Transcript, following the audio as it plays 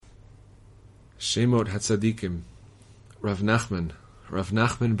Shemot Hatzaddikim, Rav Nachman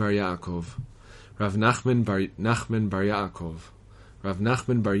bar Yaakov, Rav Nachman bar Yaakov, Rav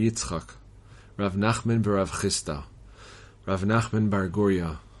Nachman bar Yitzchak, Rav Nachman bar Rav Chisda, Rav Nachman bar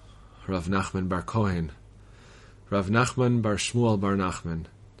Guria, Rav Nachman bar Kohen, Rav Nachman bar Shmuel bar Nachman,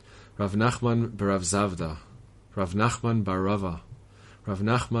 Rav Nachman bar Rav Zavda, Rav Nachman bar Rava, Rav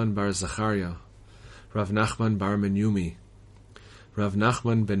Nachman bar Zachariah, Rav Nachman bar Menyumi, Rav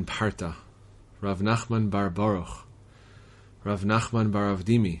Nachman ben Parta, Rav Nachman bar Baruch, Rav Nachman bar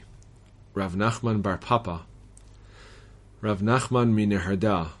Avdimi, Rav Nachman bar Papa, Rav Nachman mi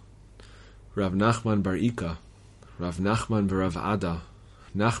Neharda, Rav Nachman bar Ika, Rav Nachman bar Rav Ada,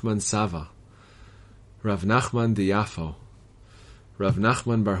 Nachman Sava, Rav Nachman de Yafo, Rav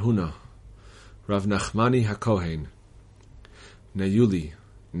Nachman bar Huna, Rav Nachmani HaKohen, Nayuti,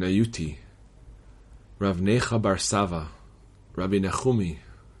 Rav Necha bar Sava, Rabbi Nachumi,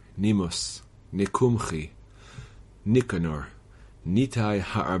 Nimus, Nikumchi, Nikanor, Nitai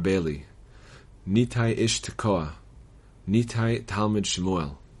Ha'arbeli, Nitai Ish Tekoa, Nitai Talmud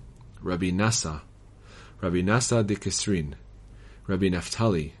Shemuel, Rabbi Nasa de Kisrin, Rabbi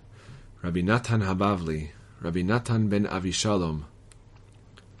Naftali, Rabbi Natan Habavli, Rabbi Natan ben Avishalom,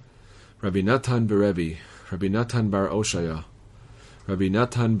 Rabbi Natan Berebi, Rabbi Natan bar Oshaya, Rabbi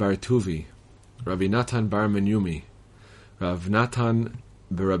Natan bar Tuvi, Rabbi Natan bar Menyumi, Rav Natan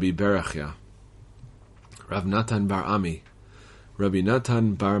Rabbi Berachia, Rav Natan bar Ami, Rabbi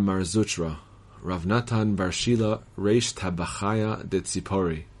Natan bar Marzutra, Rav Natan bar Shila Reish Tabachaya de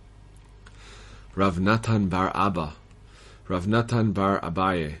Tzipori, Rav Natan bar Abba, Rav Natan bar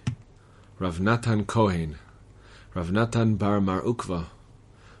Abaye, Rav Natan Kohen, Rav Natan bar Mar Ukva,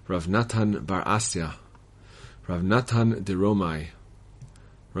 Rav Natan bar Asya, Rav Natan de Romai,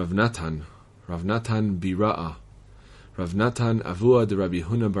 Rav Natan Bira'a, Rav Natan Avua de Rabbi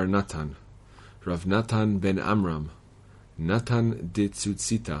Huna bar Natan, Rav Natan ben Amram, Natan de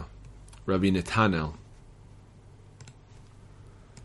Tzutzita, Rabbi Netanel,